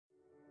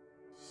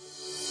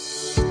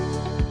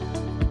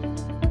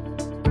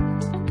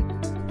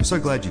so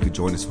glad you could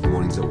join us for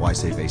Mornings at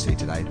YCBC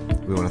today.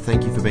 We want to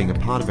thank you for being a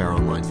part of our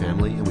online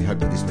family, and we hope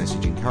that this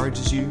message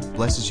encourages you,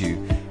 blesses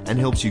you, and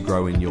helps you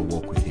grow in your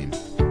walk with Him.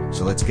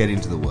 So let's get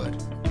into the Word.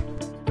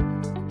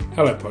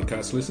 Hello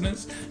podcast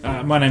listeners,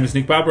 my name is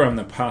Nick Barber. I'm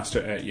the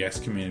pastor at Yes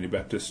Community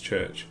Baptist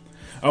Church.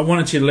 I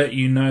wanted to let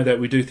you know that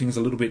we do things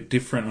a little bit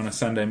different on a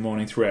Sunday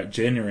morning throughout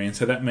January, and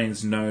so that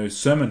means no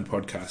sermon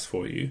podcast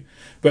for you.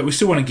 But we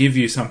still want to give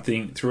you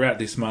something throughout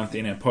this month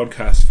in our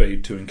podcast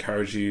feed to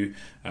encourage you,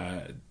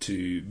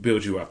 to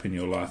build you up in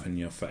your life and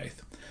your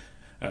faith.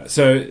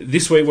 So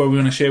this week what we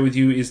want to share with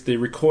you is the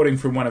recording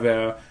from one of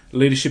our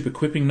leadership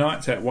equipping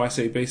nights at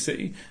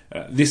YCBC.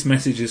 This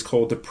message is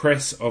called The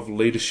Press of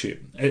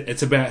Leadership.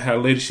 It's about how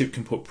leadership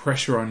can put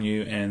pressure on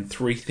you and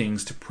 3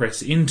 things to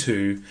press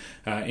into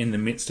in the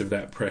midst of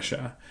that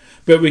pressure.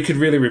 But we could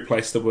really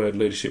replace the word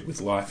leadership with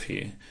life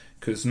here,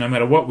 because no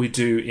matter what we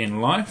do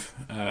in life,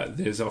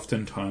 there's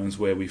often times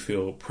where we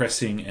feel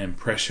pressing and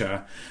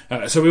pressure.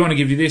 So we want to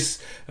give you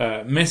this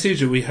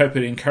message, and we hope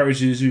it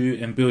encourages you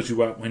and builds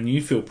you up when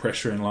you feel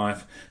pressure in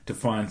life to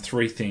find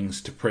 3 things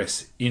to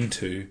press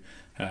into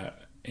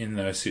in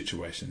those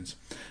situations.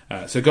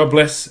 So God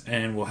bless,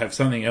 and we'll have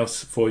something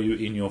else for you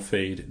in your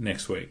feed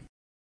next week.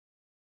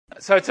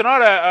 So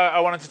tonight I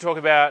wanted to talk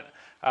about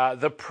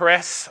the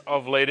press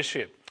of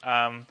leadership.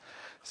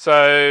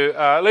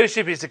 So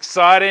leadership is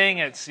exciting.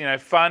 It's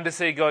fun to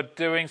see God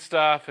doing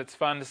stuff. It's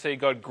fun to see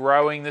God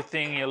growing the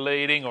thing you're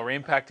leading or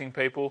impacting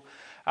people.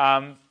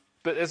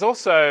 But there's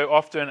also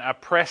often a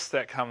press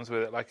that comes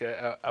with it, like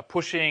a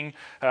pushing,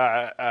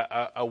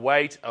 a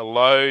weight, a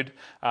load.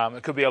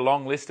 It could be a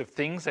long list of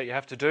things that you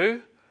have to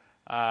do.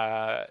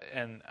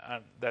 And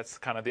that's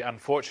kind of the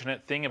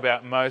unfortunate thing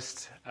about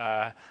most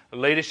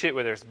leadership,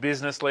 whether it's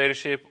business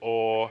leadership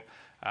or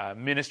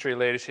ministry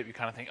leadership. You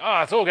kind of think,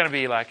 it's all going to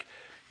be like,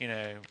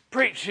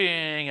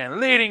 preaching and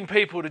leading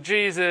people to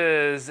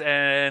Jesus,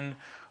 and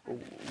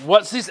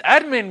what's this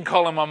admin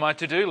column on my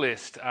to-do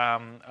list?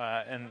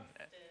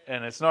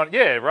 And it's not,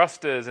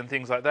 rosters and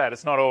things like that.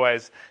 It's not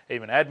always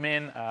even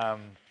admin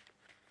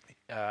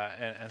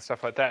and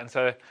stuff like that. And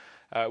so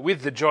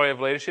with the joy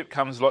of leadership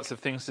comes lots of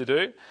things to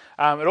do.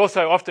 It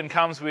also often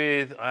comes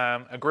with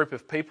a group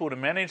of people to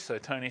manage. So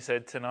Tony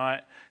said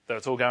tonight that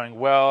it's all going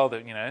well,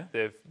 that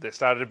they've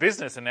started a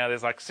business and now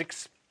there's like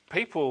 6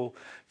 people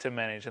to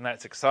manage, and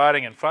that's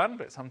exciting and fun,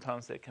 but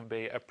sometimes there can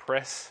be a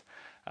press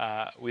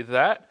with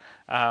that.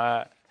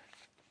 No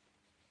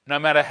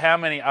matter how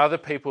many other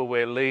people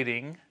we're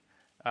leading,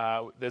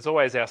 there's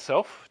always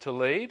ourselves to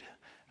lead,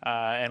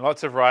 and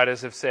lots of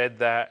writers have said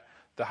that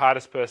the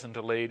hardest person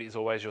to lead is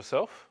always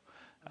yourself,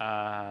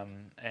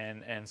 and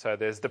so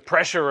there's the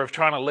pressure of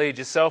trying to lead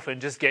yourself and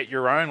just get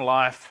your own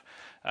life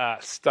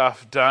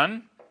stuff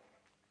done.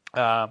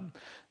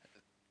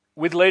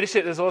 With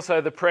leadership, there's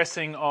also the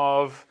pressing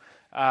of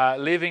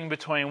living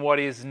between what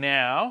is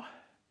now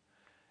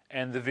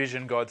and the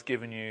vision God's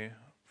given you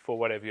for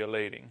whatever you're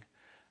leading.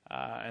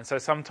 And so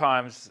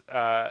sometimes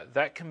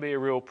that can be a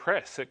real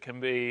press. It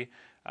can be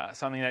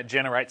something that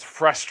generates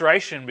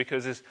frustration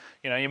because,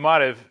 you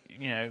might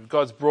have,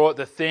 God's brought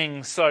the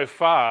thing so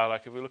far.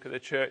 Like if we look at the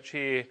church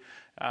here,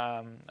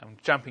 I'm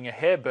jumping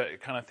ahead, but I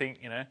kind of think,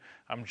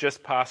 I'm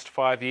just past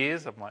 5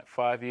 years. I'm like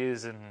 5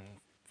 years and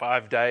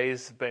 5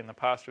 days being the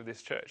pastor of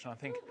this church. And I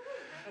think,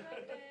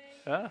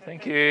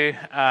 thank you.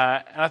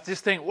 And I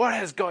just think, what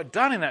has God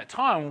done in that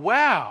time?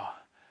 Wow.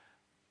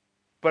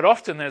 But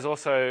often there's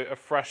also a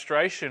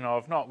frustration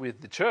of, not with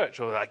the church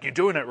or like you're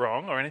doing it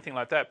wrong or anything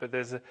like that, but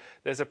there's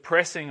a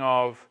pressing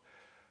of,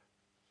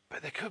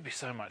 but there could be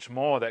so much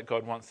more that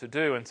God wants to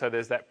do. And so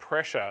there's that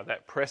pressure,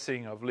 that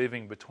pressing of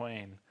living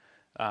between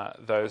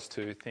those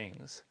 2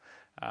 things.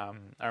 I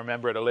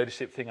remember at a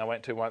leadership thing I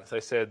went to once, they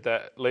said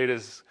that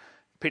leaders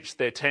pitched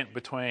their tent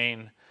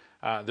between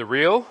the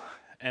real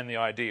and the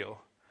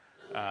ideal.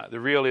 The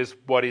real is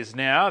what is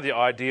now. The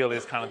ideal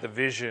is kind of the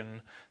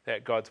vision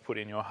that God's put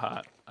in your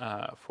heart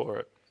for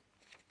it.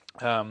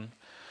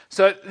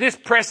 So this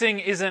pressing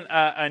isn't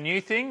a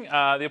new thing.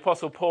 The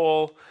Apostle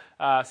Paul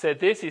said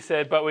this. He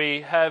said, "But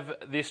we have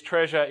this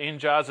treasure in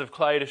jars of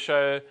clay to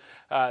show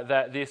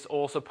that this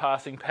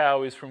all-surpassing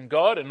power is from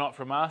God and not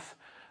from us.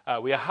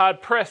 We are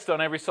hard pressed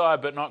on every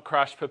side, but not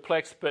crushed,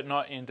 perplexed, but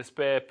not in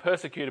despair,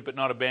 persecuted, but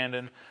not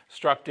abandoned,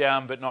 struck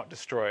down, but not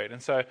destroyed."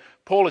 And so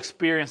Paul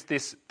experienced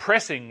this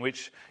pressing,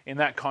 which in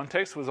that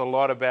context was a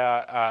lot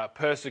about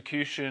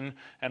persecution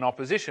and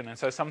opposition. And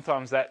so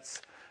sometimes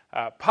that's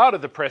part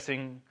of the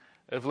pressing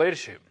of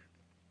leadership.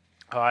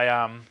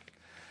 A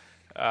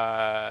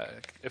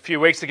few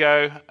weeks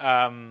ago,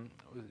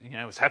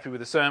 was happy with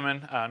the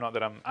sermon. Not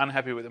that I'm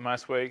unhappy with it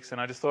most weeks. And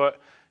I just thought,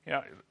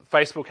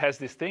 Facebook has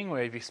this thing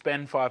where if you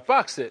spend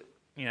 $5 at,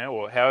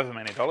 or however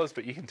many dollars,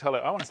 but you can tell it,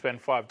 I want to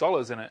spend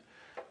 $5, and it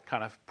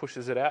kind of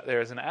pushes it out there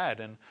as an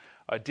ad. And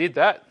I did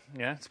that, I'm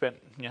going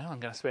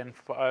to spend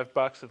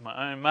 $5 of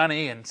my own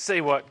money and see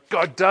what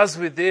God does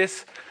with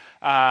this.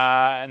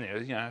 And there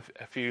was,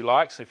 a few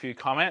likes, a few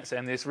comments,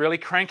 and this really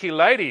cranky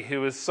lady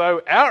who was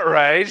so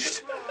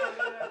outraged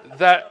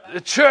that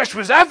the church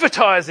was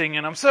advertising,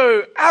 and I'm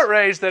so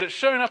outraged that it's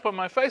shown up on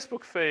my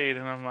Facebook feed.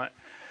 And I'm like,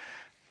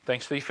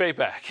 thanks for your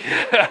feedback.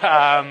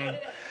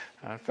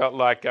 I felt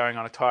like going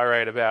on a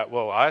tirade about,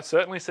 well, I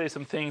certainly see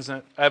some things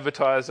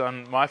advertised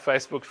on my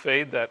Facebook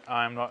feed that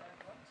I'm not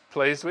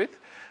pleased with.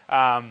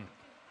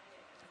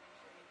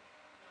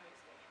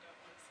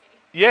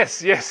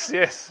 Yes.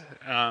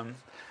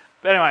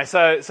 But anyway,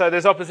 so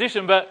there's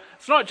opposition, but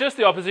it's not just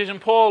the opposition.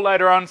 Paul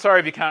later on, sorry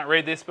if you can't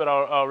read this, but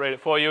I'll read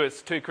it for you.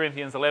 It's 2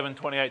 Corinthians 11,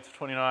 28 to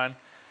 29.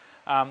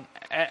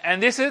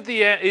 And this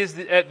is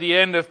at the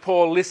end of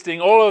Paul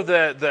listing all of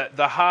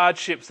the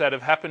hardships that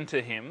have happened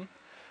to him,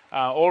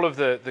 all of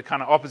the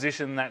kind of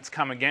opposition that's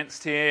come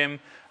against him,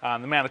 the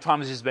amount of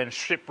times he's been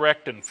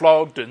shipwrecked and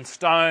flogged and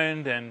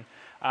stoned. And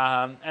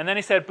then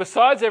he said,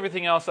 besides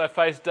everything else, I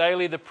face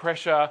daily the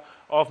pressure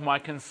of my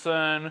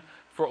concern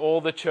for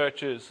all the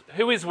churches.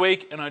 Who is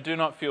weak and I do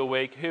not feel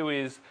weak? Who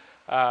is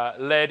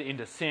led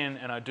into sin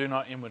and I do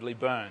not inwardly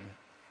burn?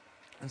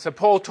 And so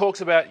Paul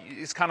talks about,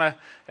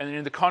 and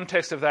in the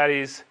context of that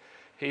is,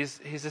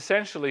 he's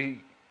essentially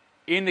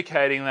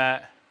indicating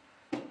that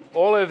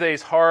all of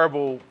these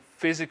horrible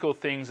physical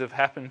things have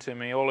happened to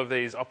me, all of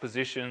these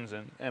oppositions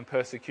and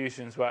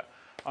persecutions, but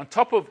on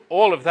top of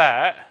all of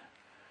that,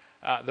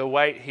 the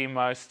weight he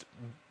most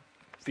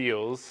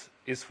feels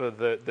is for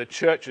the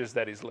churches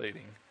that he's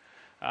leading.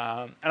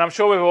 And I'm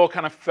sure we've all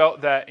kind of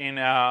felt that in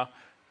our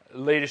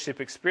leadership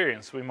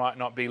experience. We might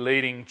not be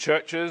leading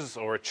churches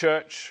or a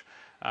church,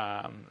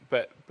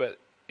 but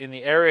in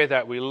the area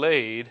that we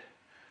lead,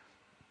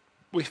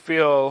 we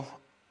feel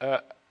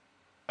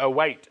a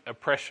weight, a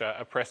pressure,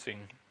 a pressing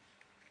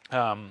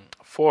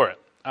for it.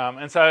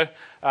 And so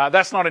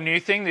that's not a new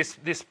thing.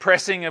 This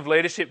pressing of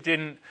leadership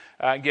didn't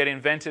get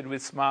invented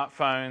with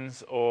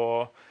smartphones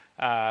or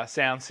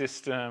sound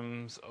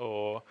systems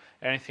or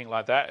anything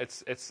like that.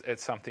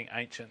 It's something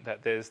ancient,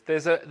 that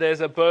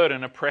there's a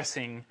burden, a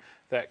pressing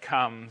that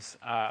comes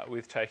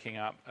with taking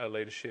up a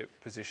leadership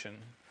position.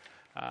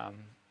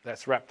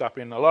 That's wrapped up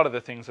in a lot of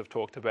the things I've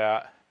talked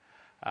about,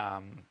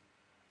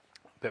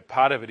 but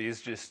part of it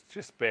is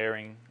just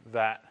bearing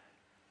that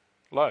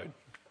load.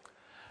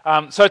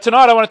 So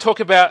tonight I want to talk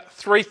about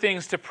 3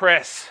 things to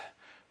press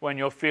when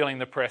you're feeling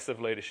the press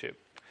of leadership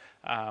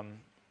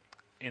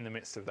in the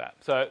midst of that.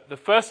 So the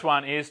first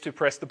one is to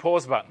press the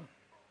pause button.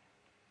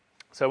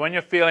 So when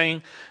you're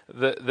feeling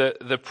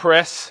the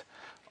press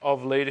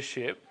of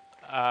leadership,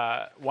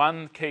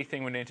 one key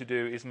thing we need to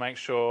do is make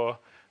sure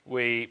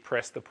we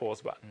press the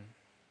pause button,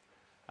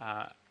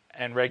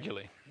 and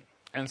regularly.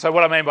 And so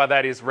what I mean by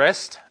that is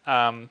rest.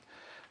 So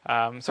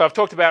I've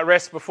talked about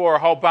rest before a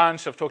whole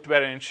bunch. I've talked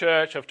about it in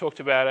church. I've talked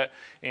about it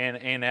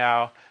in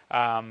our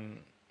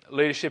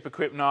leadership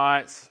equip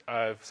nights.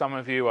 Some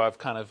of you I've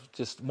kind of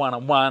just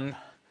one-on-one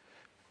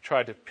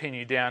tried to pin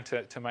you down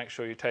to make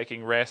sure you're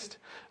taking rest.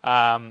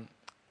 And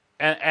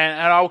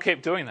I'll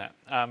keep doing that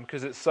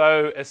because it's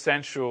so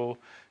essential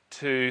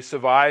to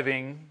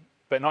surviving,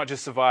 but not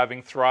just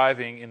surviving,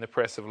 thriving in the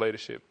press of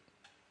leadership.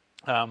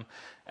 And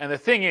the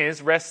thing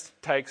is, rest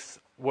takes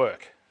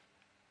work.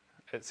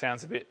 It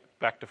sounds a bit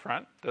back to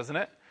front, doesn't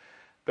it?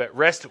 But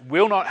rest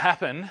will not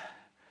happen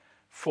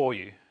for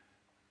you.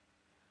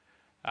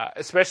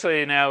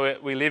 Especially now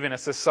we live in a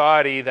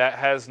society that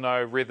has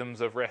no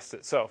rhythms of rest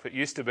itself. It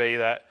used to be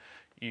that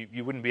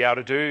you wouldn't be able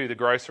to do the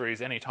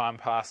groceries any time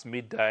past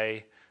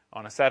midday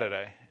on a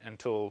Saturday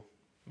until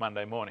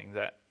Monday morning.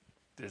 That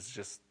there's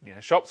just,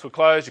 shops were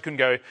closed. You couldn't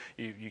go.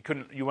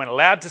 You weren't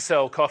allowed to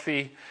sell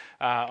coffee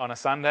on a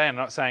Sunday. I'm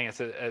not saying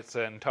it's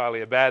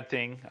entirely a bad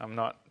thing. I'm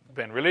not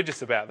being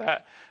religious about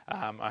that.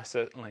 I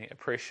certainly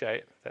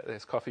appreciate that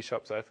there's coffee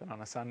shops open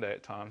on a Sunday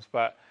at times.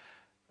 But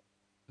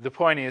the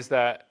point is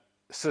that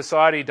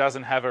society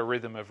doesn't have a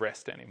rhythm of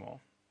rest anymore.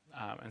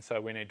 And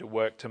so we need to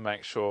work to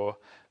make sure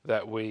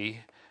that we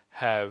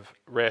have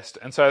rest.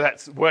 And so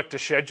that's work to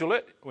schedule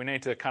it. We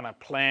need to kind of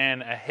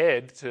plan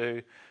ahead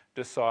to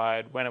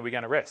decide when are we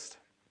going to rest.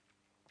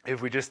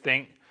 If we just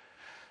think,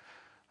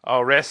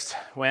 I'll rest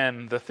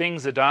when the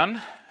things are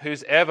done,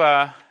 who's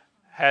ever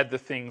had the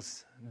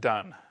things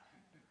done?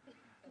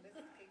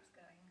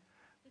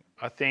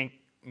 I think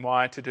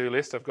my to-do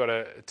list, I've got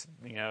a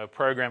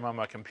program on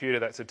my computer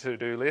that's a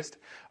to-do list.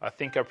 I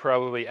think I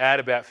probably add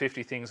about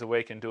 50 things a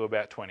week and do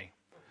about 20.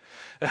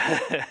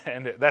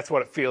 And that's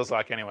what it feels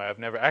like anyway. I've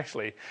never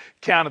actually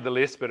counted the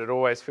list, but it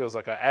always feels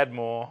like I add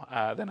more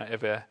than I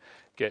ever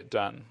get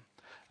done.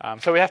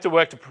 So we have to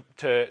work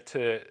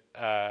to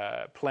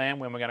plan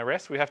when we're going to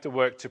rest. We have to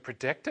work to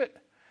protect it,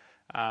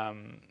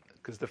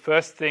 because the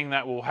first thing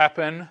that will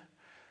happen,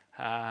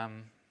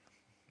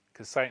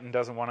 because Satan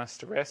doesn't want us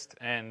to rest,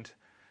 and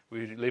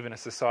we live in a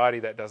society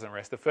that doesn't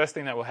rest. The first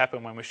thing that will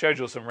happen when we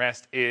schedule some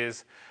rest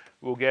is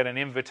we'll get an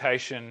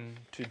invitation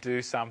to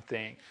do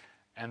something,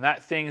 and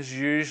that thing's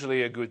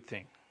usually a good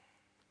thing.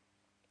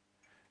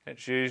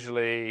 It's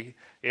usually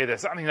either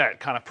something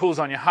that kind of pulls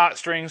on your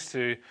heartstrings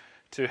to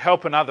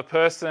help another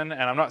person,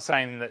 and I'm not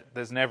saying that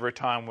there's never a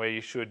time where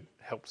you should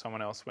help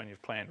someone else when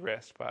you've planned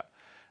rest, but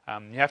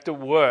you have to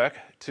work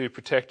to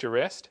protect your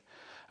rest.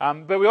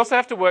 But we also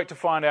have to work to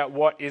find out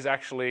what is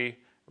actually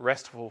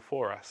restful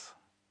for us,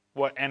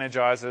 what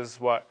energizes,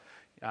 what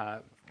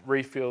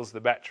refills the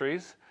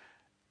batteries.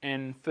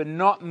 And for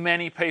not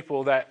many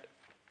people, that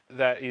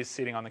is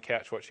sitting on the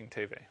couch watching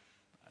TV,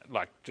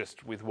 like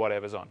just with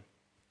whatever's on.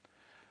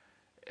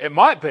 It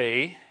might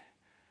be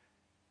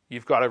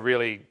you've got a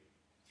really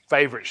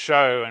favourite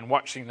show and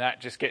watching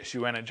that just gets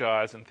you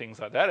energised and things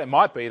like that. It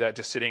might be that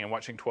just sitting and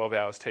watching 12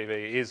 hours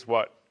TV is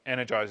what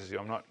energises you.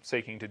 I'm not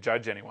seeking to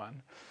judge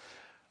anyone.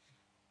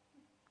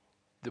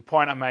 The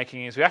point I'm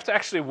making is we have to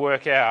actually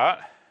work out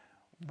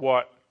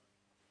what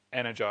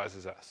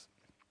energises us.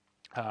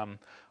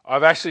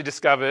 I've actually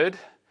discovered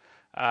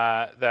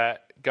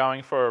that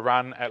going for a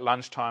run at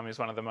lunchtime is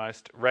one of the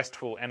most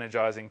restful,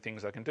 energising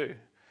things I can do.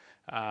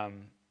 I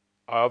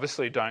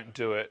obviously don't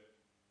do it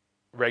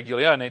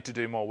regularly. I need to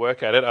do more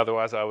work at it,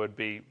 otherwise I would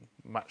be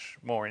much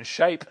more in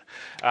shape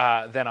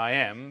than I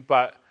am.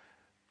 But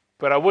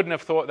I wouldn't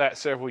have thought that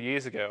several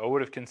years ago. I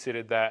would have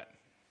considered that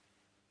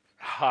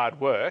hard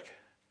work.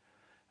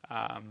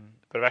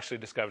 But I've actually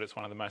discovered it's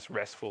one of the most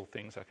restful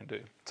things I can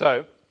do.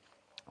 So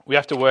we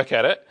have to work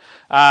at it.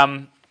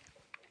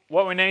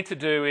 What we need to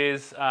do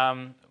is,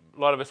 a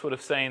lot of us would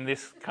have seen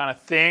this kind of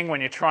thing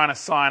when you're trying to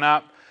sign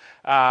up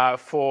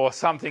for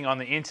something on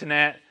the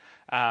internet.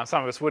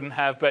 Some of us wouldn't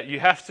have, but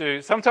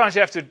sometimes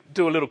you have to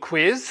do a little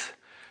quiz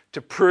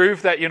to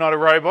prove that you're not a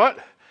robot.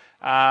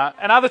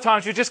 And other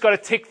times you've just got to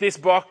tick this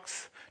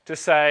box to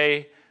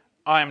say,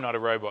 I am not a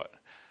robot.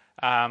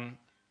 And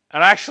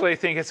I actually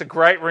think it's a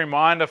great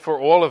reminder for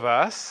all of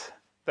us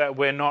that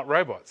we're not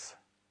robots.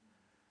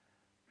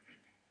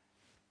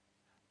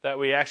 That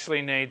we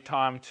actually need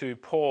time to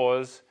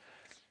pause,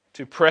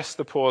 to press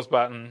the pause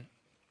button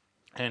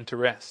and to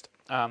rest.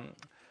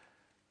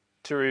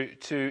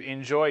 To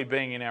enjoy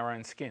being in our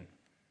own skin.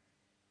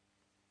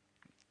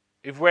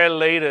 If we're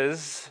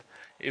leaders,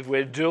 if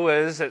we're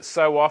doers, it's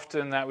so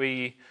often that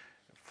we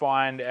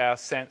find our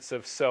sense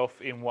of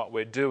self in what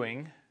we're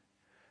doing,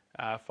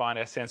 find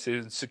our sense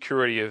of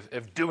security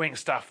of doing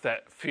stuff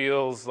that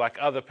feels like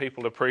other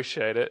people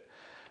appreciate it.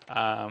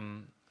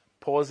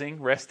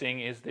 Pausing, resting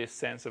is this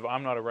sense of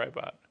I'm not a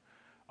robot.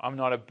 I'm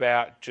not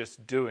about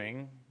just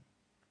doing,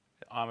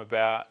 I'm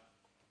about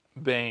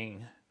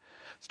being.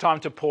 It's time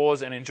to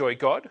pause and enjoy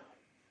God.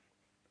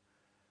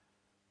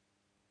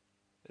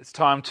 It's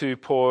time to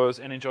pause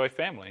and enjoy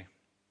family.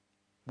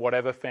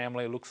 Whatever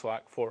family looks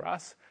like for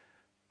us.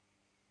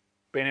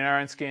 Being in our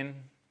own skin,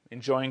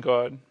 enjoying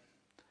God,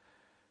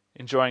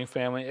 enjoying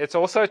family. It's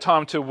also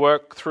time to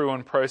work through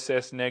and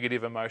process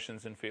negative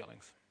emotions and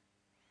feelings.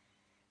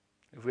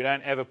 If we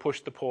don't ever push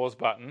the pause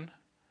button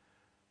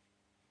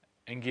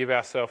and give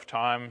ourselves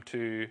time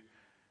to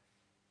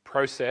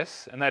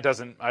process, and I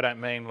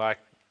don't mean like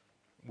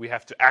we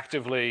have to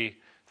actively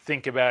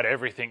think about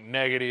everything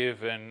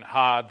negative and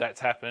hard that's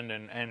happened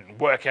and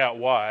work out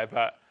why,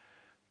 but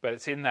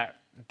it's in that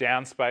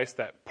down space,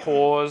 that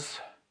pause,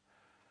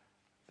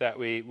 that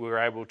we were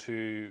able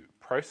to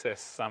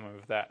process some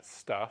of that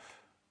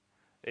stuff,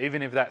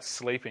 even if that's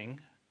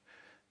sleeping,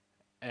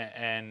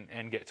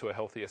 and get to a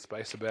healthier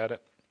space about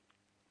it.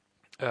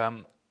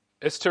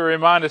 It's to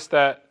remind us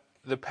that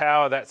the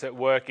power that's at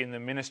work in the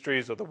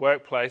ministries or the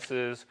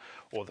workplaces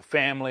or the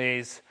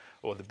families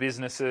or the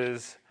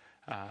businesses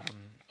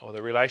or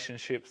the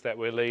relationships that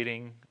we're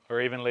leading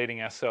or even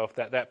leading ourselves,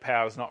 that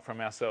power is not from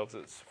ourselves,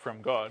 it's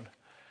from God.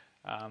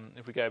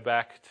 If we go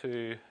back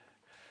to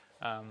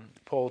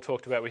Paul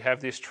talked about we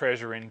have this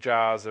treasure in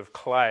jars of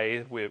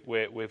clay.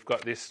 We've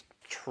got this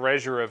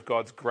treasure of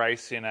God's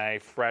grace in a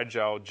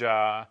fragile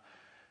jar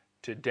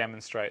to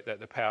demonstrate that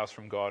the power's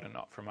from God and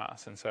not from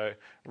us. And so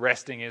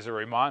resting is a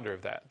reminder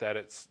of that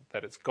it's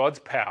God's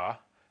power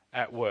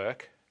at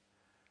work,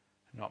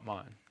 not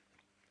mine.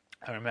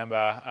 I remember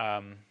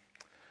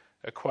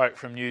a quote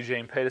from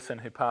Eugene Peterson,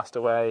 who passed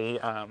away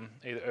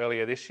either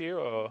earlier this year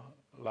or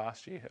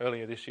last year.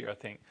 Earlier this year, I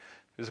think.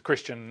 He was a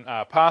Christian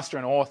pastor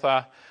and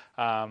author,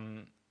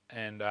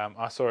 and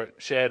I saw it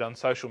shared on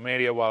social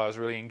media while I was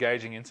really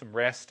engaging in some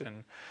rest.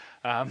 And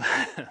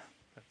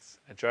that's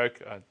a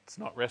joke. It's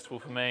not restful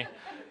for me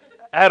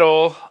at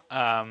all.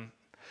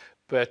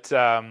 But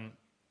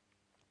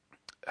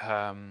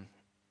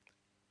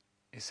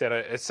he said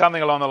it's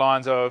something along the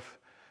lines of,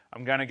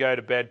 I'm going to go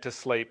to bed to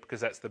sleep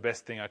because that's the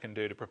best thing I can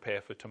do to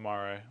prepare for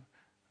tomorrow.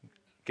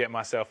 Get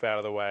myself out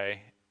of the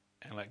way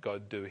and let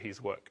God do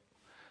his work.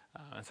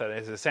 And so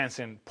there's a sense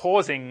in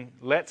pausing,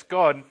 lets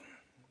God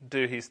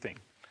do his thing.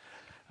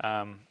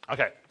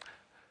 Okay.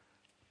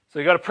 So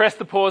you've got to press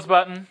the pause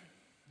button.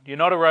 You're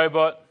not a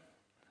robot.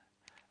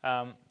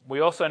 We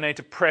also need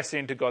to press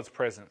into God's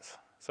presence.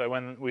 So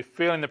when we're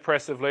feeling the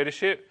press of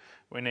leadership,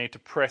 we need to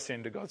press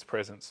into God's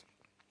presence.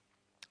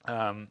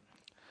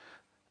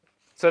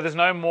 So there's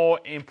no more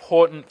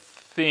important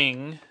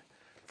thing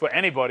for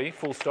anybody,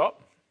 full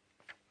stop,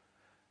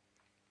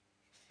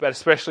 but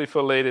especially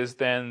for leaders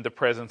than the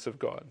presence of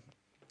God.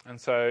 And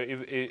so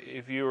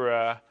if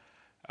you're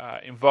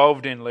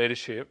involved in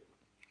leadership,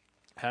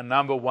 our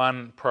number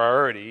one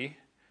priority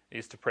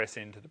is to press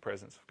into the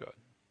presence of God.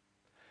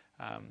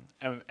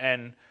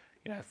 And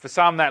for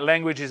some that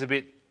language is a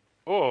bit,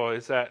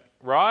 is that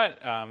right?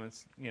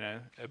 It's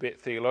a bit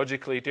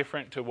theologically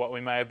different to what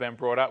we may have been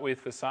brought up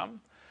with for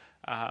some.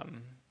 The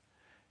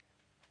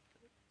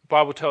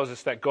Bible tells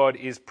us that God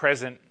is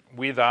present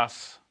with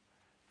us,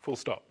 full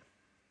stop.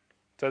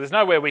 So there's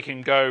nowhere we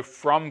can go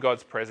from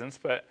God's presence,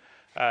 but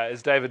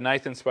as David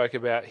Nathan spoke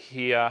about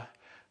here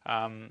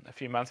a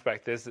few months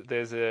back, there's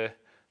a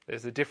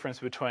difference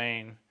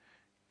between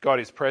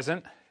God is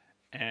present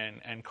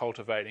and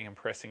cultivating and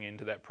pressing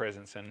into that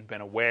presence and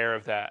being aware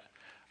of that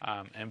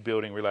and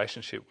building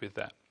relationship with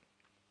that.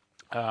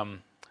 And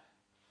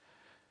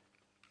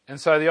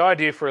so the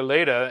idea for a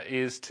leader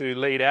is to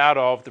lead out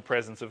of the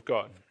presence of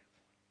God,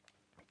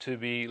 to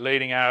be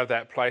leading out of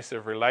that place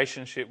of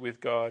relationship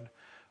with God,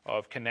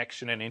 of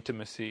connection and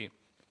intimacy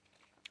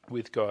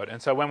with God.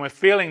 And so when we're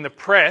feeling the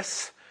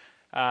press,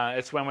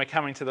 it's when we're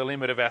coming to the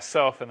limit of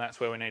ourself, and that's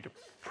where we need to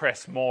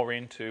press more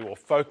into or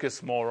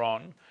focus more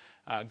on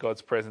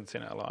God's presence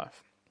in our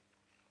life.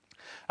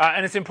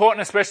 And it's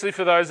important, especially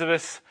for those of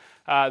us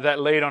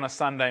that lead on a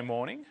Sunday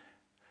morning,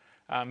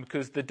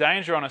 because the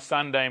danger on a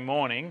Sunday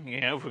morning,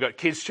 if we've got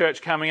kids'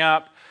 church coming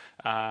up,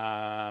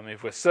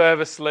 if we're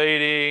service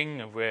leading,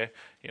 if we're,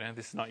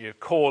 this is not your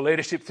core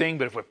leadership thing,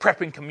 but if we're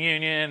prepping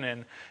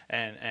communion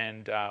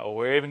and or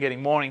we're even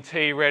getting morning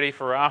tea ready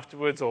for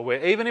afterwards, or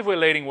even if we're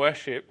leading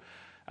worship,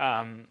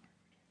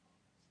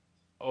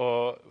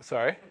 or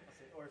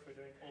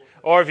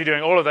if you're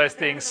doing all of those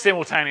things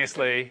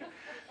simultaneously,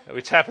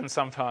 which happens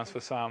sometimes for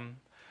some.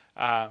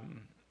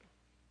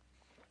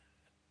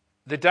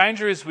 The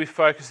danger is we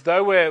focus,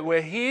 though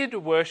we're here to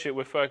worship,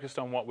 we're focused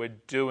on what we're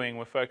doing,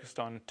 we're focused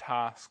on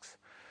tasks.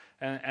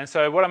 And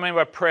so what I mean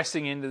by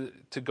pressing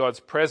into God's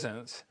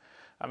presence,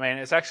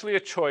 it's actually a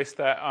choice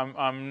that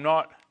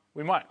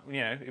we might,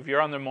 if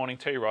you're on the morning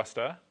tea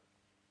roster,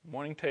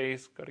 morning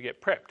tea's got to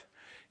get prepped.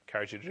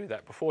 Encourage you to do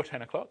that before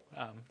 10 o'clock.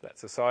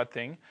 That's a side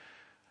thing.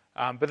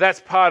 But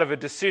that's part of a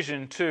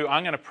decision too.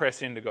 I'm going to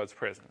press into God's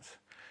presence.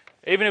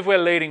 Even if we're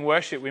leading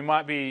worship, we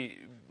might be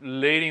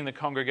leading the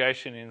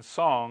congregation in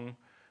song,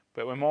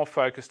 but we're more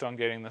focused on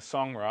getting the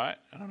song right.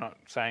 And I'm not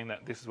saying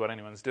that this is what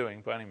anyone's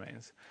doing by any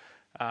means,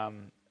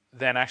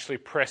 than actually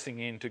pressing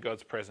into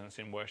God's presence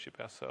in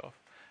worship ourselves.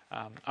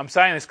 I'm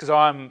saying this because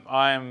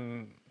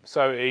I'm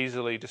so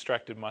easily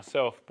distracted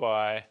myself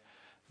by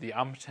the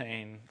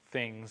umpteen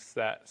things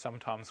that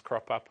sometimes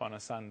crop up on a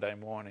Sunday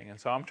morning. And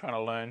so I'm trying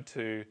to learn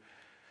to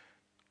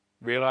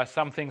realise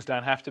some things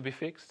don't have to be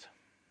fixed.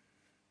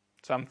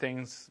 Some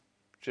things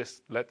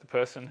just let the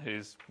person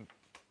who's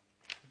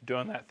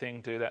doing that thing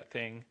do that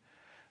thing.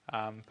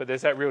 But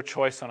there's that real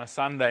choice on a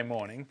Sunday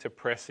morning to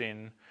press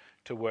in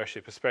to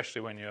worship,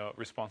 especially when you're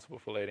responsible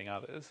for leading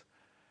others.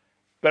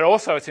 But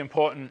also it's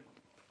important,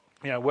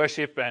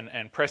 worship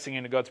and pressing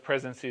into God's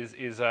presence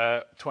is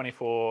a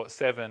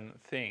 24/7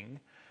 thing.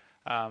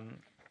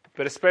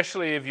 But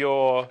especially if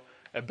you're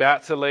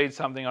about to lead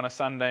something on a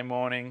Sunday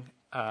morning,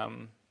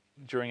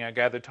 during our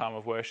gathered time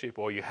of worship,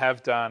 or you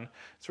have done,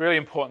 it's really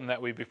important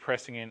that we be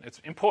pressing in. It's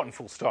important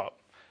full stop.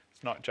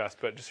 It's not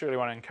but just really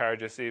want to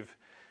encourage us, if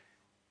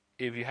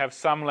you have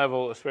some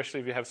level, especially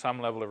if you have some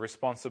level of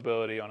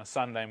responsibility on a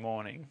Sunday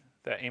morning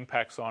that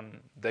impacts on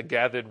the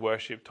gathered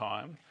worship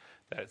time,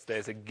 that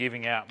there's a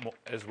giving out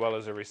as well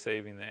as a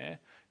receiving there,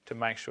 to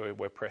make sure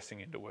we're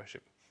pressing into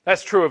worship.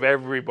 That's true of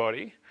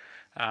everybody,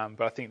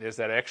 but I think there's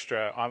that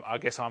extra. I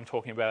guess I'm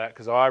talking about that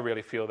because I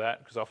really feel that,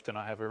 because often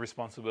I have a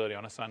responsibility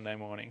on a Sunday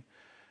morning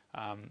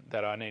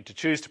that I need to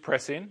choose to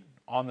press in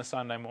on the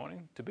Sunday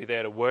morning, to be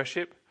there to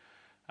worship,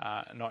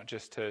 not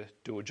just to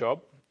do a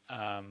job,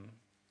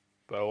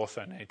 but I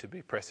also need to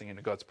be pressing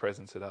into God's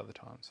presence at other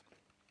times.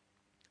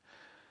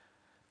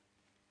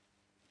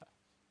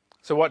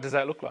 So what does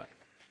that look like?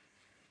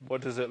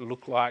 What does it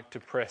look like to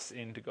press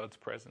into God's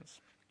presence?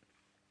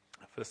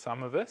 For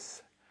some of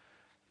us,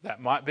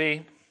 that might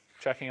be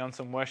chucking on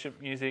some worship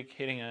music,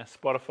 hitting a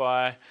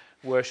Spotify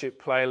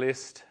worship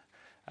playlist.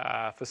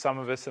 For some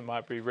of us, it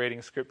might be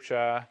reading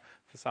scripture.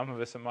 For some of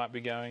us, it might be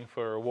going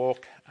for a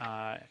walk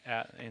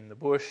out in the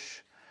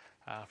bush.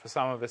 For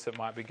some of us, it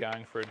might be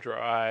going for a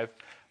drive.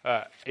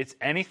 It's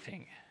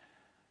anything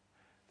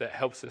that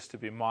helps us to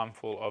be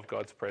mindful of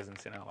God's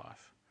presence in our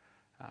life.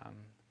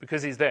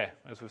 Because He's there,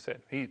 as we've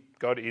said.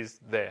 God is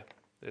there.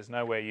 There's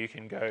nowhere you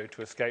can go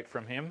to escape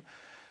from Him.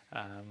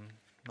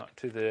 Not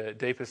to the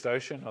deepest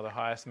ocean or the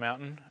highest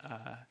mountain,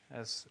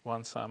 as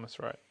one psalmist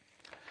wrote.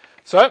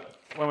 So,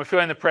 when we're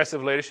feeling the press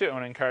of leadership, I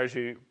want to encourage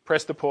you,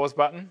 press the pause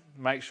button.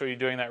 Make sure you're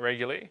doing that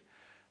regularly.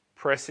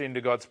 Press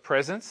into God's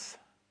presence,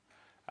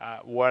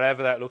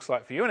 whatever that looks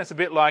like for you. And it's a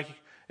bit like,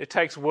 it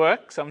takes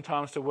work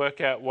sometimes to work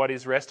out what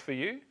is rest for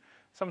you.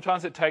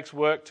 Sometimes it takes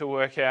work to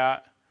work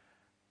out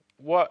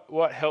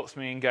what helps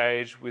me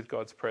engage with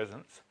God's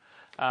presence.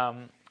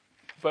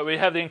 But we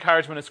have the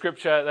encouragement of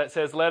Scripture that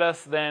says, let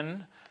us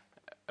then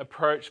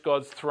approach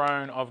God's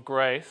throne of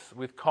grace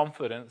with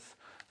confidence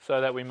so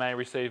that we may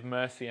receive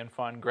mercy and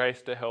find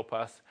grace to help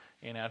us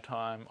in our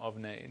time of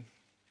need.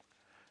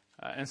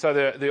 And so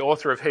the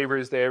author of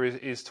Hebrews there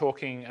is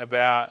talking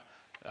about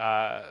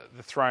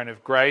the throne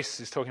of grace.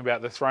 He's talking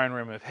about the throne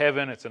room of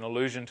heaven. It's an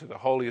allusion to the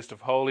holiest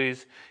of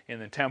holies in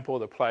the temple,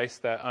 the place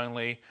that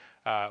only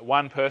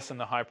one person,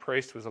 the high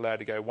priest, was allowed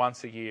to go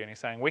once a year. And he's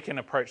saying we can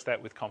approach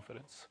that with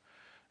confidence.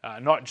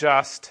 Not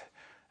just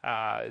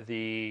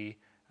the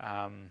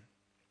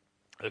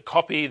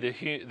copy,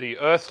 the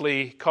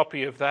earthly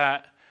copy of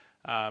that,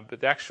 but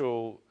the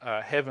actual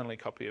heavenly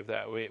copy of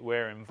that.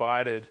 We're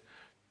invited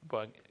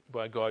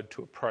by God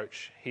to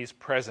approach his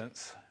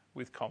presence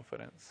with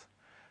confidence.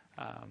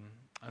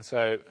 And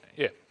so,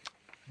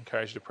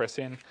 encourage you to press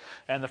in.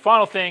 And the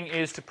final thing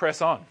is to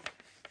press on.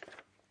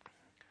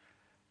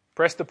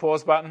 Press the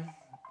pause button.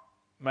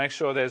 Make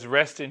sure there's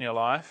rest in your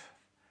life.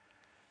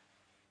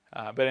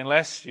 But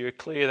unless you're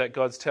clear that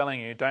God's telling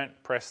you, don't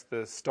press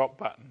the stop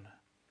button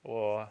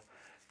or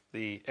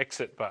the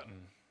exit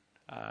button.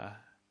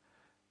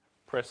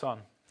 Press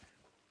on.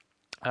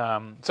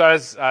 So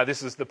as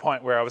this is the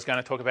point where I was going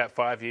to talk about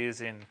 5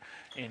 years in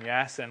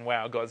Yass, and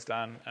wow, God's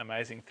done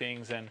amazing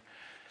things, and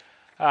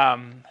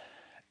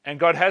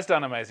God has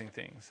done amazing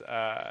things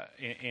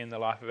in the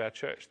life of our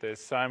church.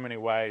 There's so many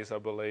ways I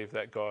believe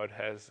that God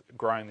has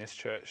grown this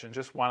church, and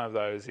just one of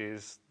those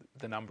is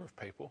the number of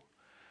people.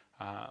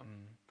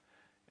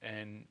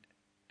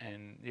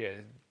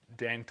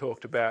 Dan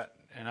talked about,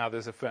 and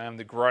others affirmed,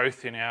 the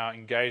growth in our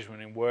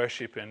engagement in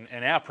worship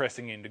and our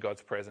pressing into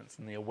God's presence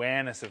and the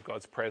awareness of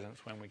God's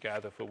presence when we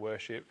gather for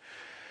worship.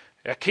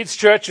 Our kids'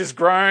 church has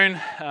grown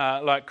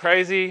like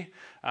crazy.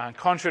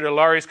 Contrary to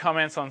Laurie's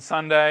comments on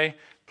Sunday,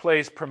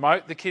 please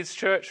promote the kids'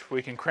 church.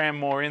 We can cram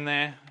more in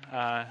there.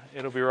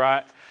 It'll be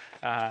right.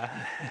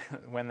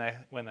 When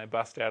they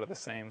bust out of the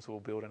seams,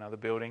 we'll build another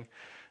building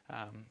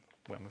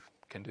when we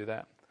can do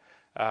that.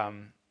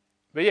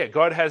 But yeah,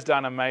 God has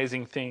done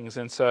amazing things,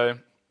 and so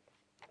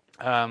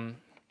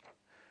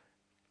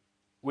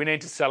we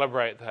need to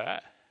celebrate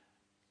that,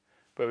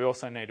 but we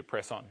also need to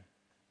press on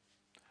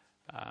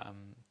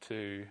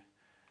to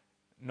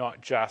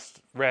not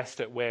just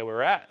rest at where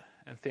we're at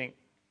and think,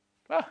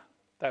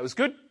 that was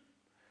good.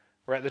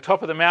 We're at the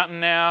top of the mountain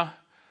now.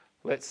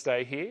 Let's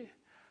stay here.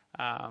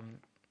 And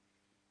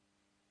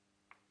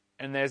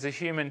there's a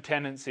human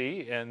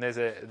tendency, and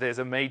there's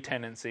a me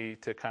tendency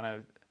to kind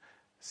of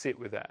sit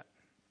with that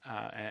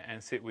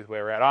and sit with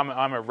where we're at.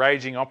 I'm a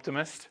raging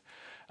optimist,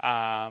 but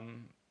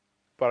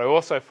I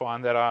also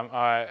find that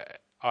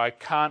I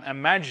can't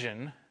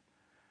imagine,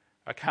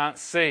 I can't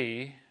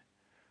see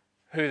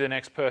who the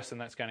next person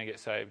that's going to get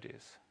saved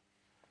is.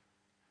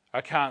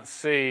 I can't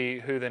see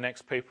who the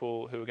next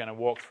people who are going to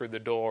walk through the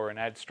door and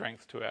add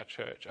strength to our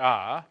church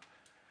are.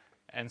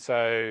 And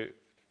so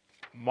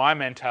my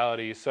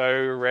mentality so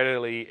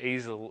readily,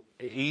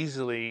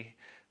 easily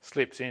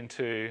slips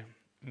into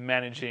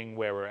managing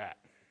where we're at.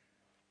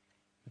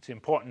 It's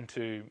important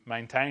to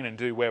maintain and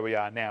do where we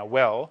are now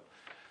well,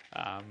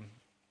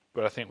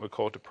 but I think we're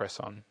called to press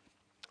on.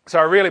 So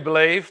I really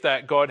believe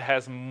that God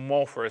has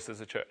more for us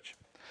as a church.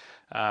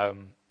 I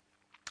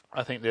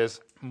think there's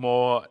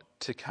more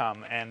to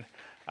come. And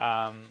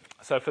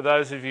so for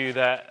those of you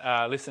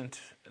that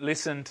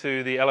listen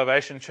to the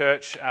Elevation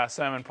Church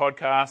sermon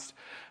podcast,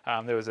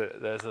 there's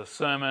a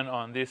sermon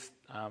on this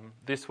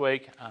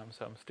week,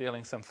 so I'm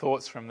stealing some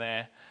thoughts from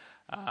there.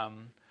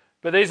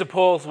 But these are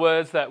Paul's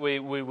words that we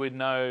would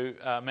know,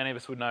 many of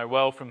us would know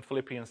well, from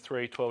Philippians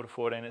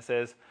 3:12-14. It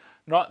says,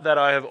 "Not that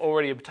I have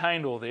already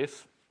obtained all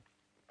this,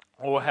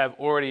 or have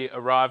already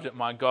arrived at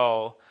my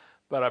goal,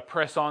 but I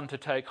press on to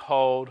take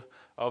hold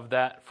of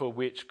that for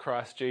which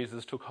Christ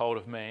Jesus took hold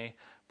of me.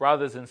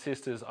 Brothers and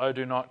sisters, I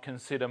do not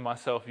consider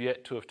myself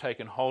yet to have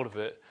taken hold of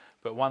it,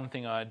 but one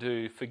thing I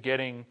do,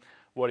 forgetting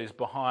what is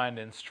behind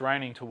and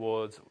straining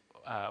towards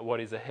what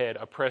is ahead,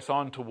 I press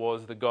on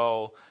towards the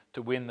goal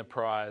to win the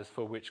prize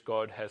for which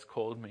God has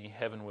called me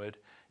heavenward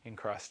in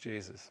Christ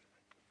Jesus."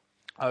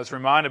 I was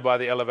reminded by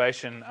the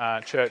Elevation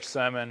Church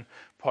sermon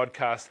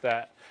podcast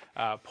that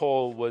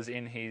Paul was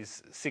in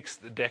his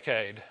 6th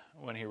decade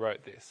when he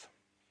wrote this.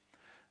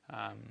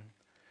 I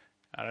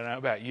don't know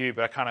about you,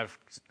 but I kind of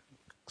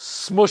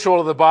smush all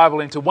of the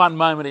Bible into one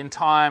moment in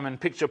time and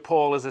picture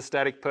Paul as a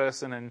static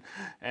person,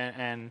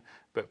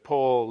 but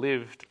Paul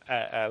lived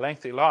a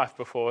lengthy life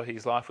before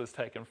his life was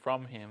taken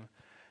from him.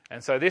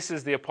 And so this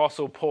is the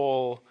Apostle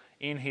Paul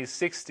in his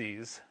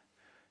 60s,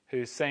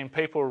 who's seen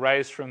people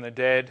raised from the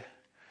dead,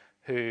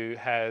 who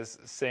has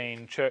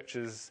seen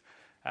churches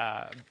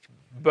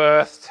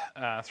birthed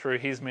through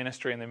his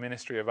ministry and the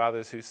ministry of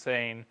others, who's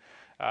seen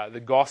the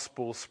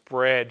gospel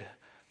spread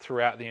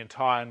throughout the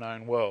entire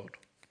known world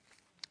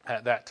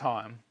at that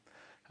time.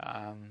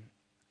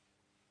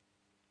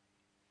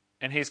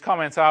 And his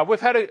comments are, we've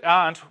had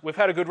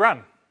a good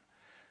run.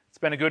 It's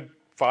been a good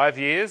 5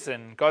 years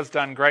and God's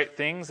done great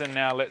things, and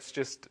now let's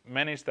just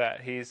manage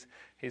that. His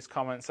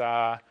comments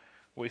are,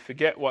 we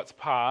forget what's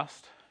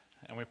past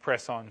and we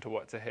press on to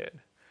what's ahead.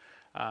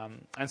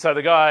 And so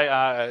the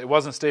guy, it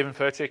wasn't Stephen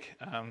Furtick,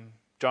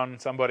 John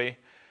somebody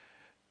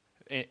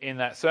in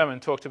that sermon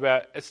talked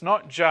about, it's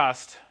not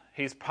just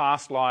his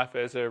past life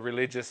as a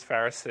religious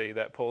Pharisee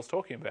that Paul's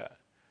talking about.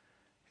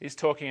 He's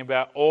talking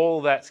about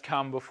all that's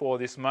come before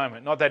this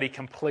moment. Not that he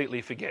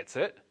completely forgets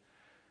it,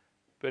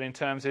 but in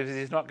terms of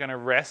he's not going to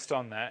rest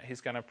on that, he's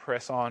going to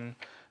press on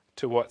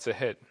to what's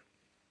ahead.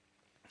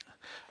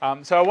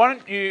 So I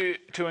want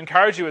to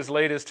encourage you as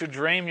leaders to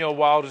dream your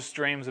wildest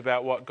dreams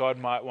about what God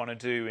might want to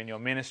do in your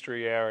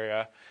ministry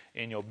area,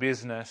 in your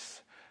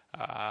business,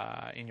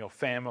 in your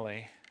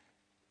family.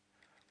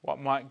 What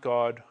might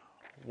God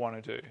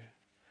want to do?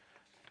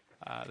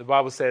 The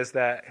Bible says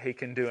that he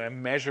can do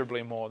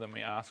immeasurably more than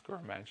we ask or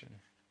imagine.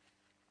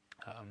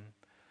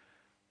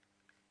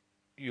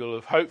 You'll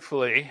have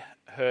hopefully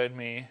heard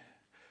me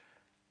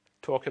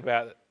talk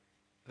about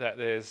that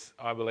there's,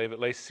 I believe, at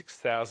least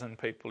 6,000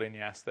 people in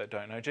Yass that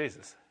don't know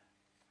Jesus.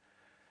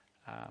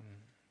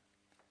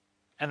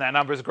 And that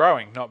number is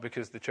growing, not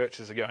because the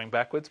churches are going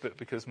backwards, but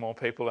because more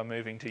people are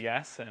moving to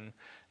Yass and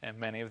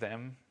many of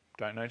them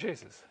don't know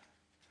Jesus.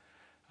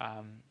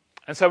 And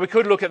so we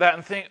could look at that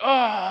and think,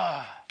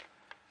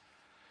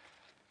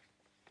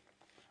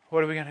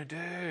 what are we going to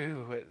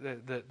do?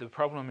 The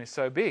problem is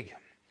so big.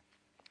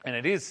 And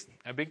it is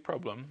a big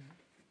problem,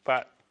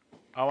 but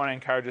I want to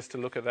encourage us to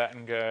look at that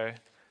and go,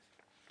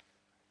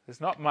 there's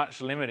not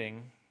much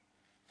limiting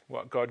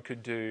what God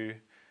could do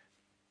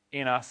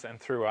in us and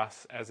through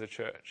us as a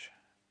church,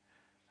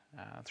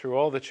 through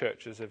all the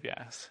churches of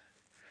Yass.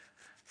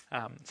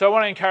 So I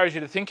want to encourage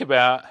you to think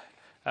about,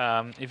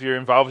 if you're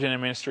involved in a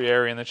ministry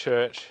area in the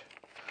church,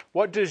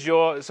 so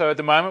at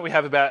the moment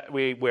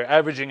we're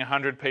averaging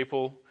 100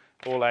 people,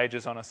 all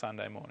ages, on a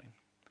Sunday morning.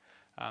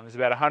 There's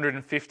about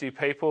 150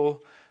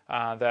 people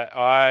that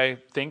I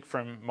think,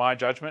 from my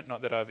judgment,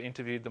 not that I've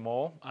interviewed them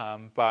all,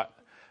 but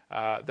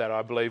that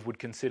I believe would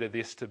consider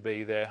this to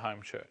be their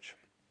home church.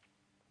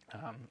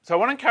 So I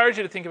want to encourage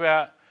you to think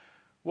about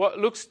what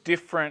looks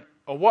different,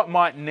 or what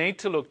might need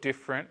to look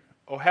different,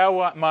 or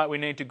how might we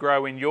need to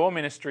grow in your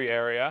ministry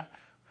area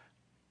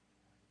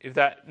if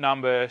that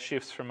number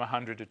shifts from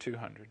 100 to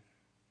 200.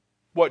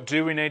 What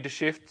do we need to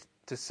shift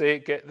to see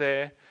it get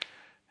there?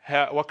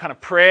 What kind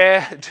of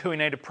prayer do we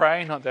need to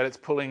pray? Not that it's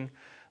pulling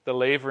the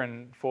lever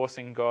and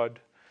forcing God's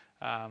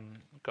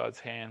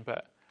hand,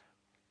 but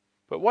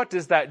what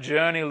does that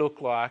journey look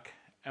like,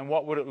 and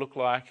what would it look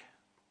like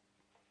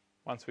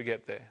once we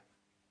get there?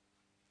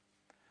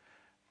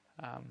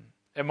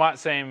 It might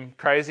seem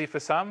crazy for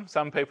some.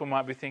 Some people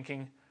might be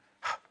thinking,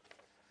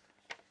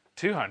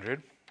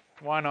 200?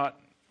 Why not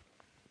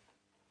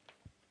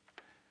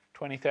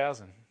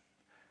 20,000?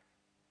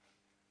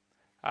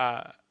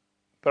 But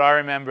I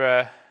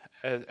remember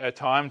a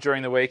time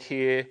during the week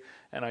here,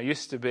 and I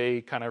used to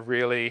be kind of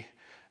really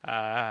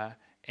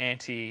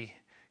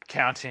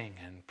anti-counting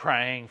and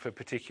praying for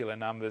particular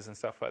numbers and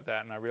stuff like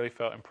that, and I really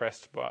felt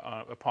impressed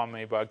upon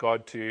me by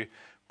God to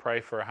pray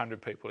for 100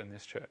 people in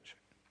this church.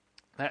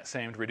 That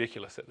seemed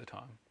ridiculous at the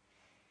time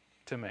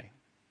to me.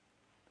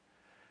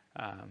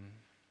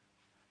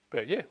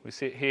 But yeah, we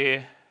sit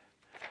here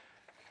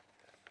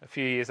a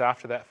few years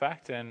after that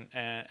fact, and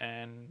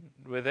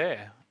we're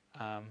there.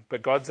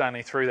 But God's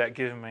only through that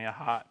given me a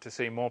heart to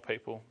see more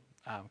people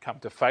come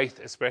to faith,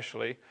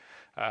 especially.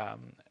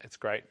 It's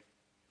great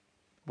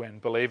when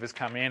believers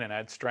come in and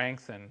add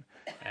strength and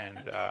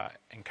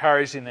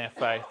encourage in their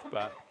faith.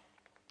 But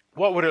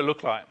what would it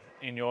look like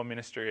in your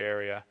ministry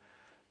area?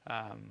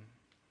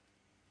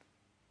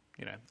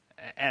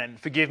 And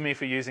forgive me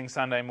for using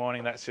Sunday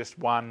morning. That's just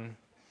one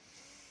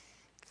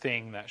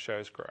thing that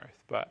shows growth.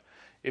 But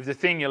if the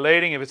thing you're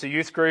leading, if it's a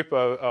youth group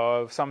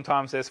of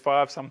sometimes there's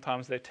 5,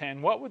 sometimes there's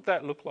 10, what would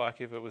that look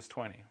like if it was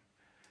 20?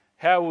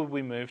 How would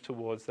we move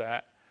towards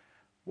that?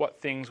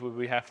 What things would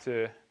we have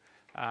to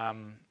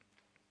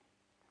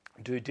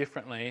do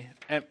differently?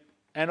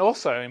 And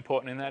also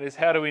important in that is,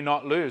 how do we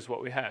not lose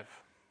what we have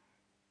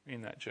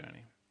in that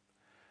journey?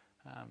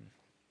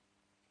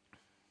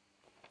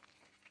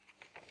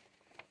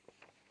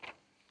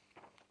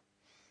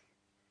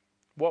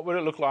 What would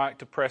it look like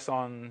to press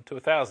on to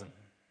 1,000?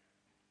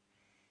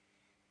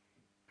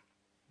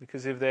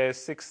 Because if there's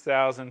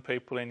 6,000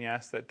 people in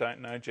Yass that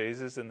don't know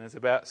Jesus, and there's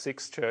about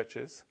 6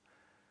 churches,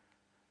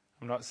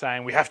 I'm not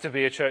saying we have to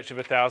be a church of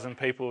 1,000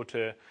 people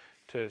to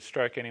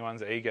stroke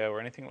anyone's ego or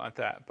anything like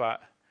that,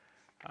 but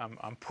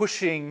I'm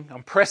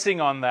pressing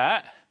on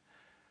that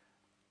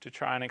to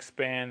try and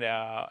expand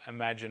our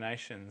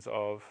imaginations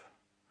of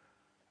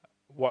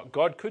what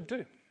God could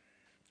do.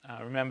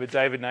 Remember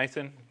David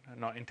Nathan,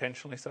 not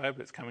intentionally so,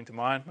 but it's coming to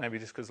mind, maybe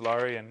just because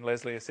Laurie and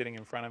Leslie are sitting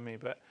in front of me,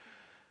 but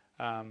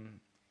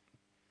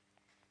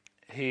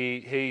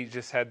he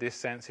just had this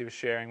sense he was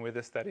sharing with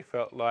us that he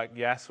felt like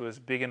Yass was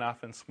big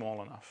enough and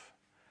small enough.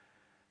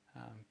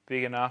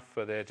 Big enough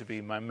for there to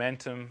be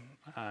momentum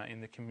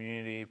in the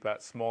community,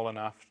 but small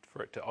enough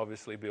for it to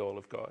obviously be all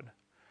of God.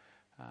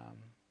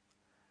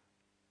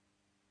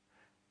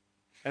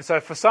 And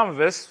so for some of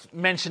us,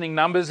 mentioning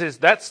numbers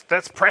that's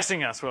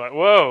pressing us. We're like,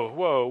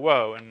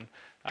 whoa. And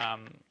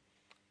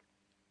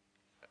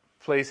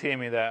please hear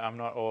me that I'm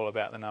not all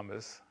about the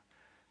numbers.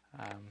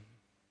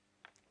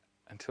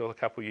 Until a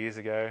couple of years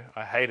ago,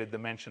 I hated the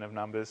mention of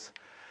numbers.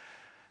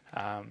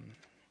 But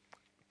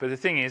the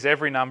thing is,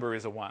 every number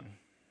is a 1.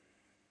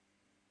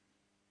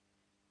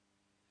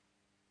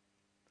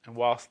 And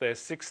whilst there's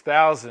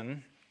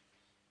 6,000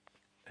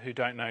 who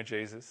don't know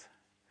Jesus,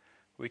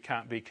 we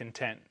can't be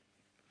content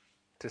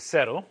to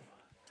settle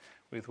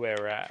with where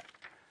we're at.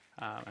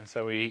 And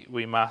so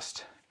we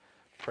must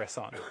press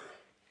on.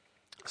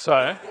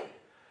 So,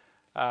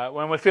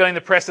 when we're feeling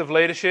the press of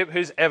leadership,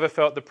 who's ever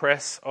felt the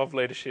press of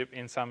leadership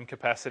in some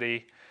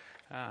capacity?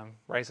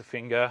 Raise a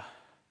finger,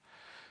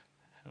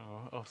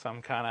 or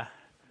some kind of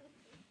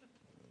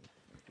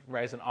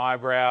raise an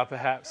eyebrow,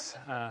 perhaps.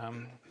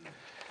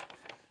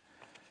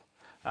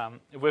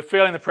 If we're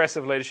feeling the press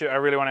of leadership, I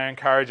really want to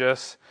encourage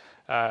us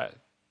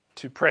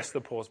to press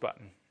the pause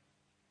button.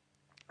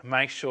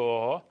 Make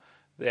sure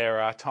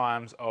there are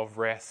times of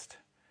rest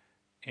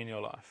in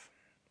your life.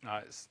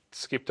 I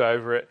skipped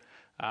over it,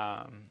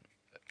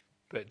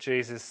 but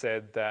Jesus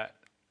said that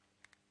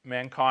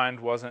mankind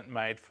wasn't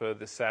made for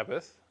the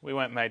Sabbath. We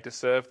weren't made to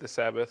serve the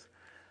Sabbath,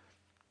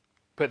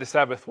 but the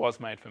Sabbath was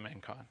made for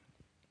mankind.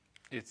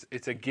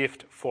 It's a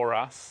gift for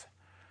us.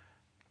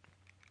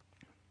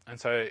 And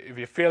so if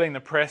you're feeling the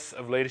press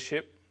of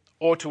leadership,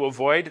 or to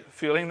avoid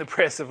feeling the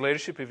press of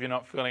leadership, if you're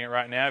not feeling it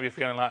right now, if you're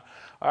feeling like,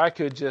 I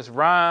could just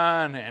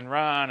run and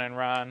run and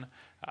run,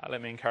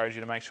 let me encourage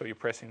you to make sure you're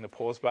pressing the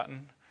pause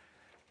button,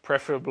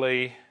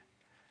 preferably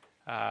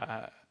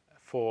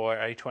for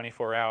a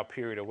 24-hour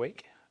period a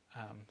week.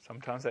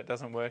 Sometimes that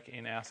doesn't work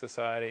in our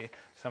society.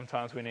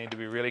 Sometimes we need to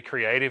be really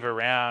creative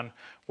around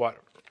what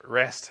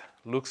rest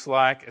looks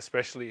like,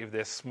 especially if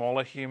there's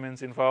smaller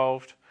humans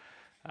involved.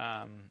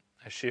 A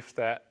shift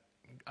that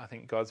I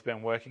think God's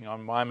been working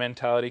on my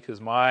mentality,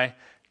 because my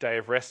day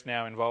of rest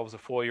now involves a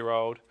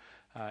 4-year-old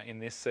in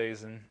this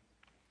season,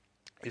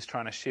 is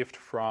trying to shift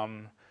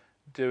from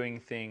doing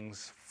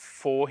things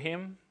for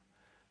him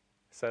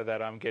so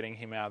that I'm getting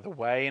him out of the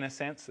way, in a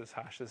sense, as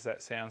harsh as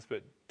that sounds,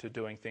 but to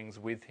doing things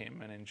with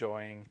him and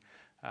enjoying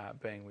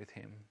being with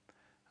him.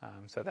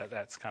 So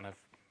that's kind of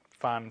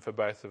fun for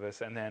both of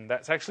us. And then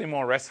that's actually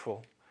more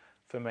restful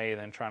for me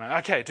than trying to,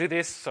 okay, do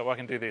this so I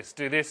can do this,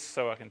 do this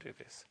so I can do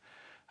this.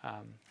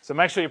 So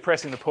make sure you're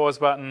pressing the pause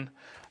button.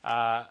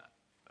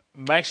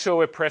 Make sure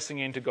we're pressing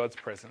into God's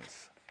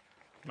presence.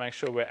 Make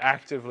sure we're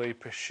actively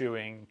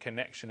pursuing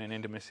connection and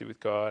intimacy with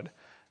God.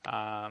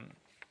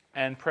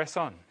 And press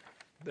on.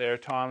 There are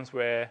times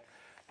where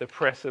the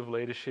press of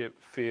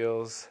leadership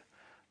feels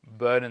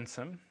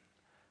burdensome.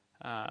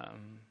 But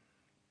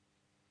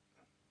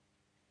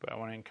I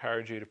want to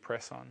encourage you to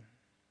press on.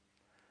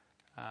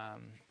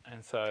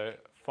 And so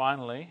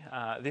finally,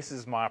 this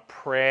is my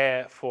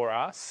prayer for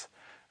us.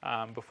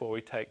 Before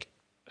we take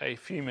a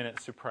few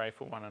minutes to pray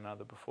for one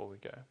another before we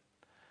go.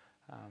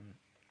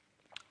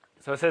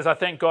 So it says, I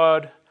thank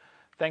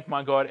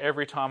my God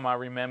every time I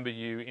remember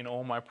you in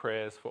all my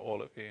prayers for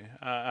all of you.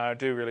 I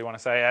do really want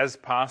to say, as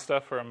pastor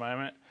for a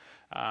moment,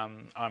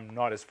 I'm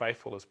not as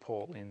faithful as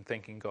Paul in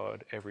thanking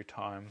God every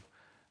time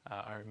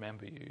I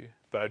remember you.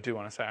 But I do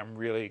want to say I'm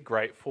really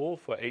grateful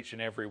for each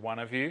and every one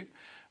of you,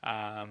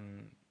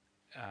 and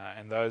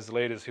those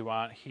leaders who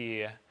aren't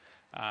here,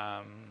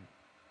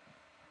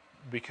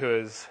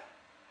 because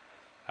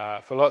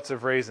for lots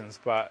of reasons,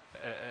 but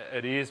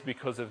it is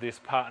because of this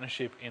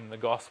partnership in the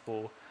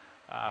gospel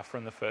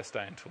from the first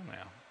day until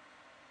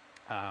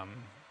now.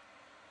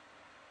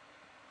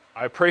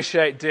 I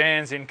appreciate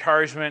Dan's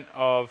encouragement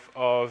of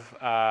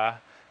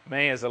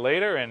me as a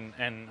leader, and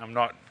I'm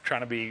not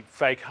trying to be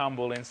fake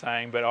humble in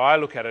saying, but I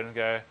look at it and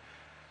go,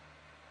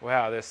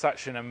 wow, there's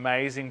such an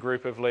amazing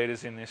group of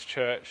leaders in this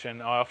church,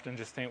 and I often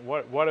just think,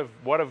 what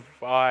have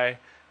I...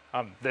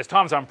 there's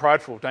times I'm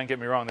prideful, don't get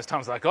me wrong. There's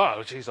times like,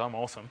 oh, geez, I'm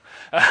awesome.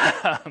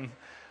 But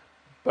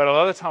a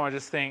lot of the time I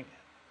just think,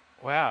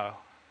 wow,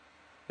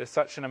 there's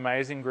such an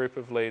amazing group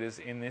of leaders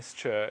in this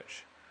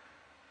church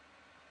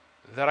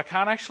that I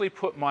can't actually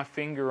put my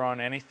finger on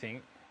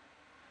anything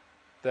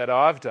that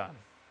I've done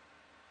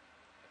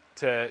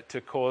to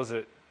cause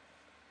it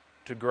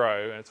to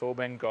grow. It's all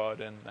been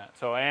God and that.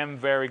 So I am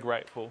very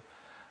grateful.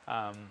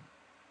 I'm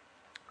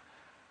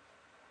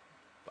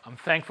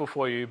thankful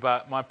for you,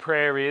 but my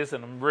prayer is,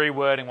 and I'm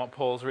rewording what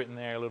Paul's written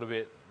there a little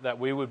bit, that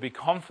we would be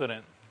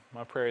confident.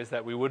 My prayer is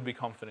that we would be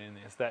confident in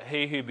this, that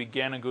he who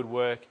began a good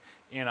work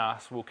in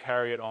us will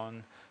carry it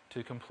on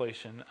to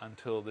completion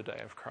until the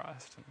day of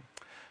Christ.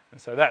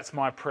 And so that's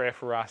my prayer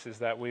for us, is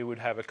that we would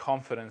have a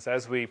confidence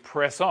as we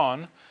press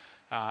on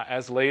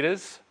as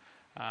leaders,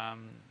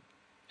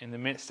 in the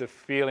midst of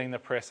feeling the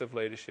press of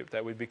leadership,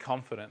 that we'd be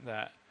confident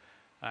that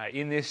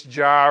in this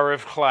jar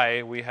of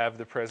clay, we have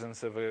the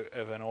presence of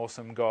an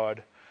awesome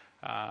God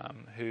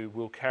who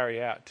will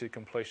carry out to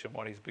completion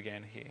what he's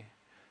began here.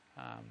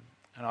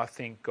 And I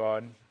think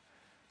God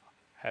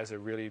has a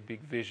really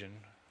big vision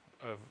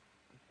of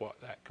what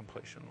that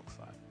completion looks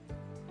like.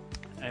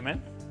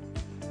 Amen?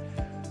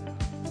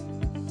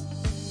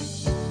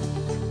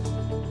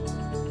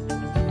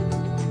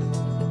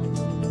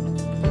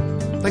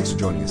 Thanks for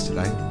joining us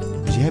today.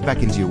 As you head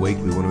back into your week,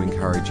 we want to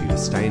encourage you to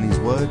stay in His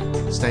Word,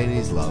 stay in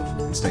His love,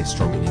 and stay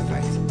strong in your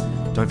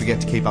faith. Don't forget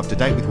to keep up to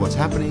date with what's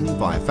happening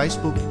via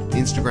Facebook,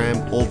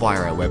 Instagram, or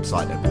via our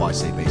website at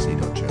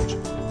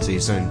ycbc.church. See you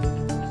soon.